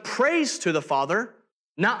Son prays to the Father,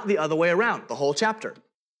 not the other way around, the whole chapter.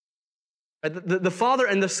 The Father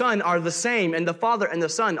and the Son are the same, and the Father and the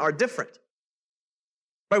Son are different.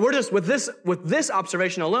 Right? We're just, with this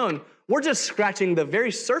observation alone, we're just scratching the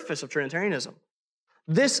very surface of Trinitarianism.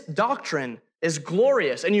 This doctrine is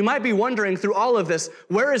glorious, and you might be wondering through all of this,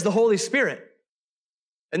 where is the Holy Spirit?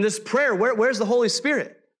 In this prayer, where's the Holy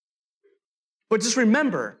Spirit? But just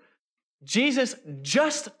remember, Jesus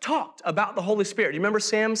just talked about the Holy Spirit. You remember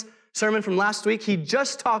Sam's sermon from last week? He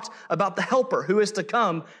just talked about the helper who is to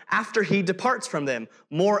come after he departs from them.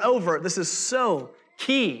 Moreover, this is so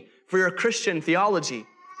key for your Christian theology.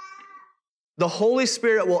 The Holy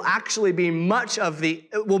Spirit will actually be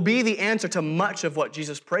the answer to much of what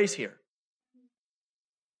Jesus prays here.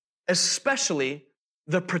 Especially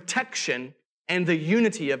the protection and the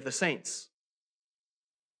unity of the saints.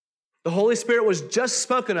 The Holy Spirit was just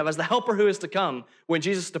spoken of as the helper who is to come when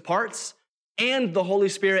Jesus departs, and the Holy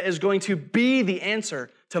Spirit is going to be the answer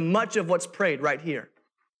to much of what's prayed right here.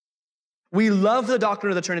 We love the doctrine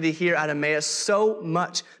of the Trinity here at Emmaus so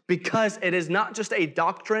much because it is not just a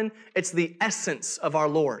doctrine, it's the essence of our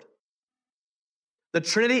Lord. The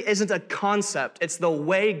Trinity isn't a concept, it's the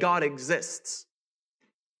way God exists.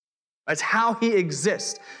 It's how he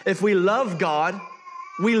exists. If we love God,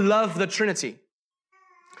 we love the Trinity.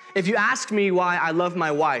 If you ask me why I love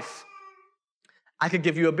my wife, I could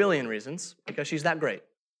give you a billion reasons because she's that great.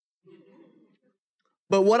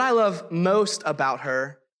 But what I love most about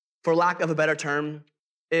her, for lack of a better term,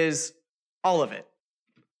 is all of it.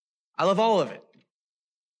 I love all of it.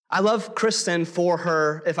 I love Kristen for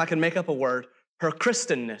her, if I can make up a word, her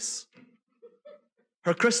Christenness.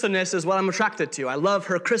 Her Christenness is what I'm attracted to. I love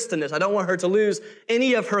her Christenness. I don't want her to lose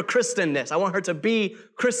any of her Christenness. I want her to be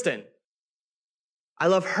Kristen. I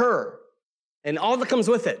love her and all that comes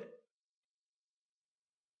with it.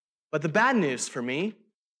 But the bad news for me,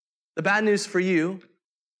 the bad news for you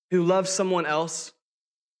who love someone else,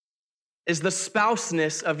 is the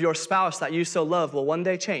spouseness of your spouse that you so love will one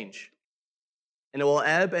day change. And it will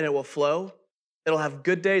ebb and it will flow. It'll have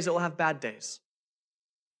good days, it will have bad days.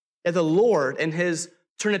 And the Lord, in his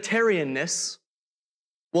Trinitarianness,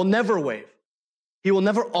 will never wave. He will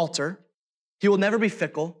never alter. He will never be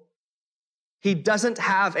fickle. He doesn't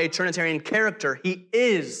have a Trinitarian character. He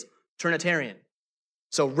is Trinitarian.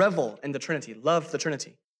 So revel in the Trinity. Love the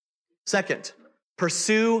Trinity. Second,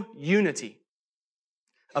 pursue unity.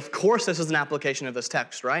 Of course, this is an application of this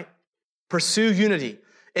text, right? Pursue unity.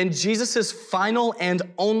 In Jesus' final and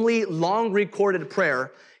only long-recorded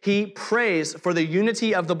prayer, he prays for the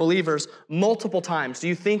unity of the believers multiple times. Do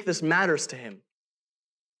you think this matters to him?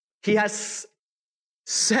 He has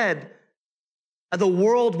said that the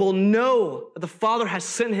world will know that the Father has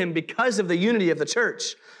sent him because of the unity of the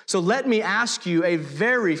church. So let me ask you a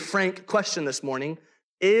very frank question this morning.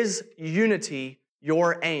 Is unity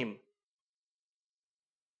your aim?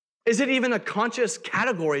 Is it even a conscious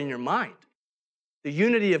category in your mind? The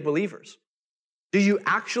unity of believers. Do you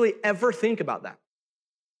actually ever think about that?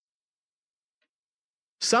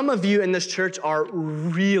 Some of you in this church are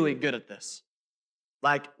really good at this.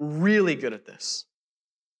 Like, really good at this.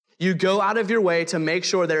 You go out of your way to make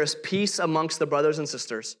sure there is peace amongst the brothers and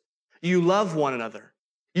sisters. You love one another.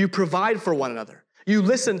 You provide for one another. You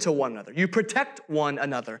listen to one another. You protect one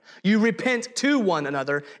another. You repent to one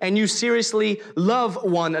another, and you seriously love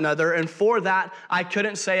one another. And for that, I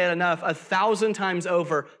couldn't say it enough, 1,000 times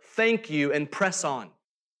over, thank you and press on.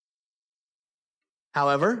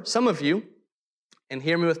 However, some of you, and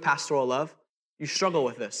hear me with pastoral love, you struggle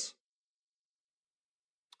with this.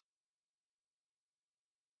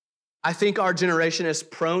 I think our generation is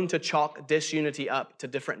prone to chalk disunity up to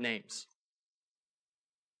different names.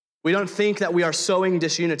 We don't think that we are sowing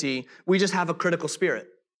disunity. We just have a critical spirit.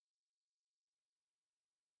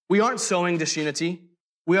 We aren't sowing disunity.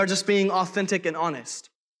 We are just being authentic and honest.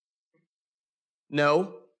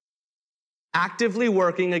 No. Actively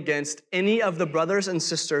working against any of the brothers and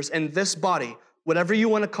sisters in this body, whatever you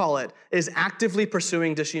want to call it, is actively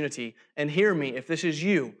pursuing disunity. And hear me, if this is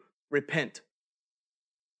you, repent.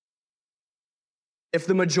 If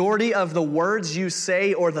the majority of the words you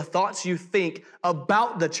say or the thoughts you think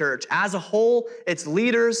about the church as a whole, its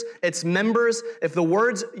leaders, its members, if the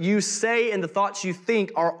words you say and the thoughts you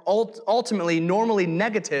think are ultimately normally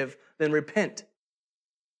negative, then repent.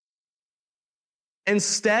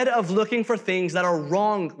 Instead of looking for things that are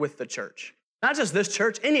wrong with the church, not just this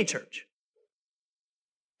church, any church.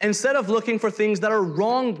 Instead of looking for things that are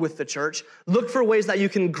wrong with the church, look for ways that you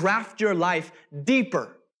can graft your life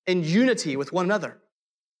deeper in unity with one another.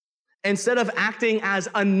 Instead of acting as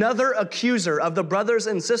another accuser of the brothers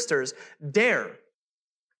and sisters, dare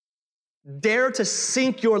to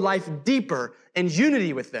sink your life deeper in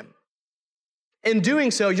unity with them. In doing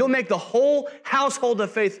so, you'll make the whole household of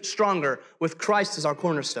faith stronger with Christ as our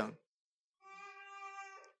cornerstone.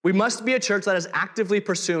 We must be a church that is actively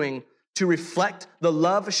pursuing to reflect the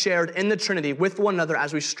love shared in the Trinity with one another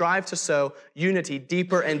as we strive to sow unity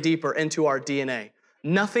deeper and deeper into our DNA.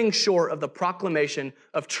 Nothing short of the proclamation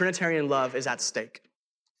of Trinitarian love is at stake.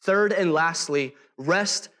 Third and lastly,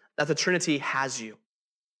 rest that the Trinity has you.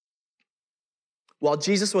 While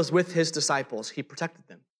Jesus was with his disciples, he protected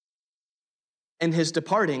them. In his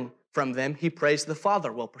departing from them, he prays the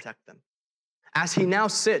Father will protect them. As he now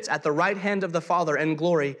sits at the right hand of the Father in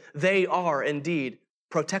glory, they are indeed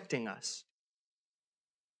protecting us.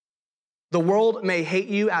 The world may hate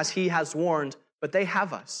you as he has warned, but they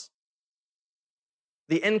have us.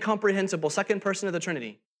 The incomprehensible second person of the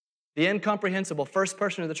Trinity, the incomprehensible first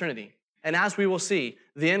person of the Trinity, and as we will see,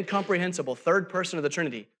 the incomprehensible third person of the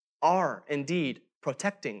Trinity are indeed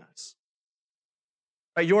protecting us.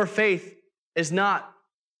 Right? Your faith is not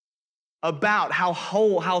about how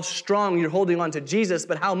whole, how strong you're holding on to Jesus,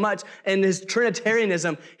 but how much in his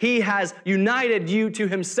Trinitarianism he has united you to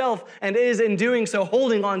himself and is in doing so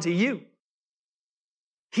holding on to you.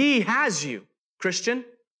 He has you, Christian.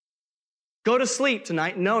 Go to sleep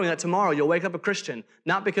tonight knowing that tomorrow you'll wake up a Christian,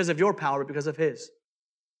 not because of your power, but because of his.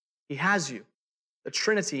 He has you. The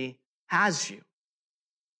Trinity has you.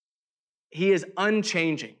 He is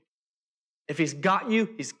unchanging. If he's got you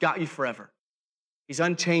forever. He's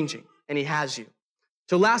unchanging, and he has you.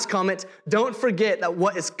 So last comment, don't forget that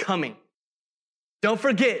what is coming. Don't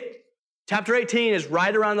forget, chapter 18 is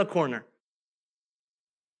right around the corner,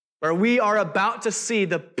 where we are about to see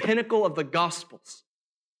the pinnacle of the Gospels.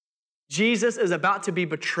 Jesus is about to be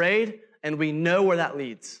betrayed, and we know where that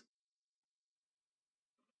leads.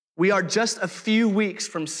 We are just a few weeks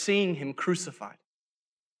from seeing him crucified.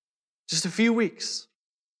 Just a few weeks.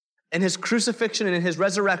 In his crucifixion and in his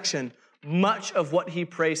resurrection, much of what he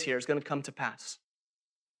prays here is going to come to pass.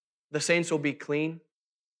 The saints will be clean.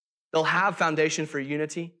 They'll have foundation for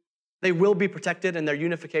unity. They will be protected in their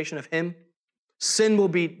unification of him. Sin will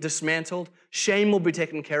be dismantled. Shame will be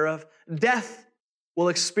taken care of. Death will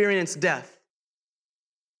experience death.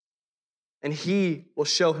 And he will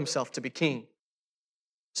show himself to be king.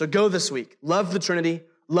 So go this week. Love the Trinity.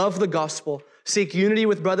 Love the gospel. Seek unity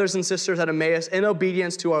with brothers and sisters at Emmaus in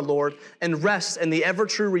obedience to our Lord, and rest in the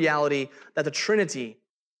ever-true reality that the Trinity,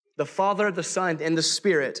 the Father, the Son, and the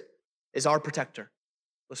Spirit is our protector.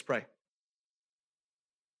 Let's pray.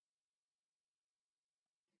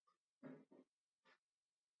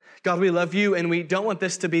 God, we love you, and we don't want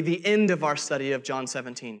this to be the end of our study of John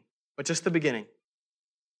 17, but just the beginning.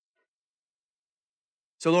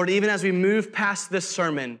 So Lord, even as we move past this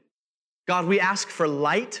sermon, God, we ask for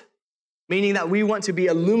light, meaning that we want to be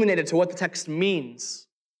illuminated to what the text means.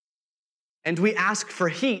 And we ask for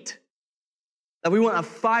heat, that we want a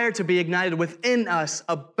fire to be ignited within us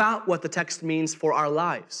about what the text means for our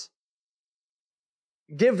lives.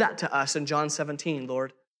 Give that to us in John 17,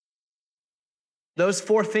 Lord. Those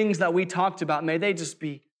 4 things that we talked about, may they just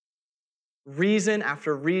be reason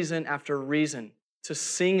after reason after reason to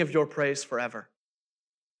sing of your praise forever.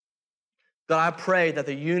 God, I pray that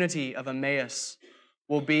the unity of Emmaus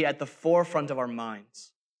will be at the forefront of our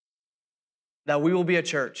minds. That we will be a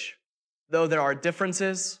church, though there are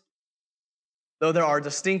differences, though there are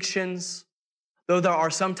distinctions, though there are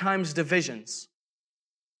sometimes divisions,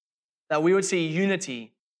 that we would see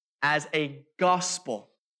unity as a gospel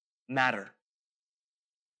matter.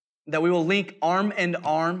 That we will link arm in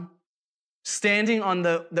arm, standing on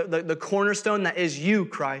the cornerstone that is you,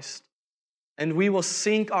 Christ, and we will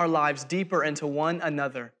sink our lives deeper into one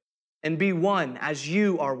another and be one as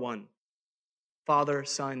you are one, Father,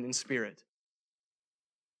 Son, and Spirit.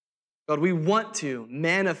 God, we want to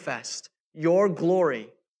manifest your glory.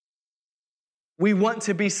 We want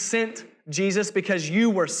to be sent, Jesus, because you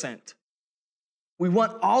were sent. We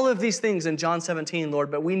want all of these things in John 17, Lord,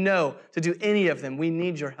 but we know to do any of them, we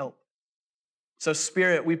need your help. So,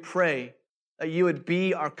 Spirit, we pray that you would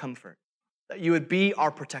be our comfort, that you would be our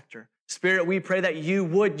protector. Spirit, we pray that you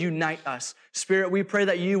would unite us. Spirit, we pray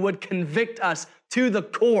that you would convict us to the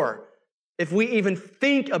core if we even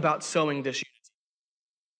think about sowing disunity.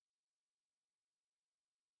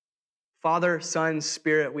 Father, Son,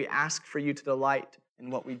 Spirit, we ask for you to delight in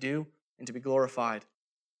what we do and to be glorified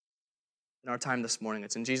in our time this morning.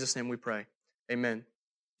 It's in Jesus' name we pray. Amen.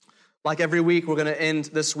 Like every week, we're going to end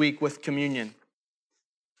this week with communion.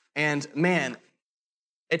 And man,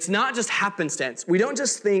 it's not just happenstance. We don't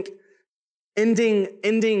just think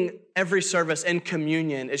ending every service in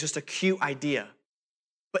communion is just a cute idea,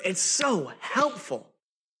 but it's so helpful.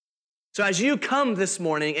 So as you come this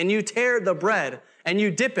morning and you tear the bread and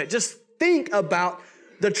you dip it, just think about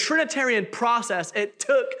the Trinitarian process it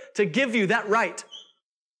took to give you that right.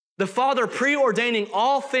 The Father preordaining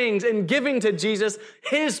all things and giving to Jesus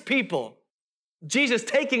his people. Jesus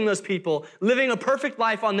taking those people, living a perfect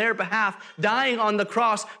life on their behalf, dying on the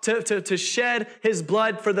cross to shed his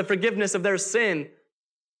blood for the forgiveness of their sin,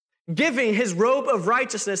 giving his robe of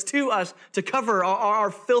righteousness to us to cover our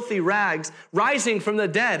filthy rags, rising from the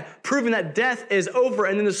dead, proving that death is over,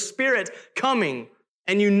 and then the Spirit coming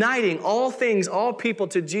and uniting all things, all people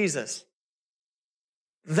to Jesus.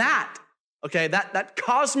 That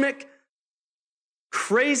cosmic,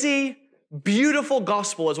 crazy, beautiful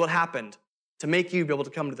gospel is what happened to make you be able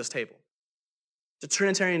to come to this table. It's a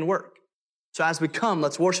Trinitarian work. So as we come,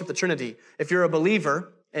 let's worship the Trinity. If you're a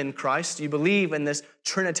believer in Christ, you believe in this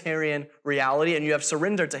Trinitarian reality, and you have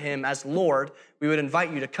surrendered to him as Lord, we would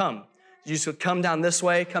invite you to come. You should come down this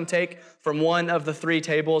way, come take from one of the three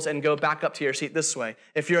tables and go back up to your seat this way.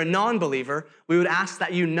 If you're a non-believer, we would ask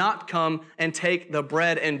that you not come and take the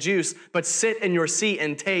bread and juice, but sit in your seat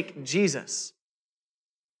and take Jesus.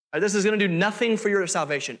 This is going to do nothing for your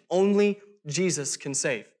salvation. Only Jesus can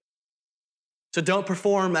save. So don't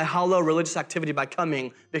perform a hollow religious activity by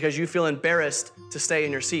coming because you feel embarrassed to stay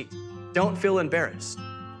in your seat. Don't feel embarrassed.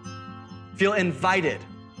 Feel invited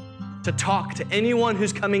to talk to anyone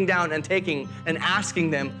who's coming down and taking and asking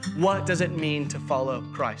them, what does it mean to follow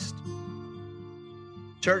Christ?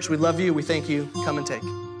 Church, we love you. We thank you. Come and take.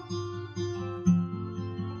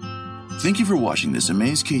 Thank you for watching this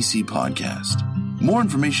Amaze KC podcast. More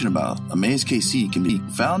information about Amaze KC can be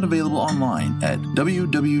found available online at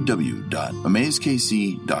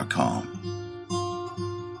www.amazekc.com.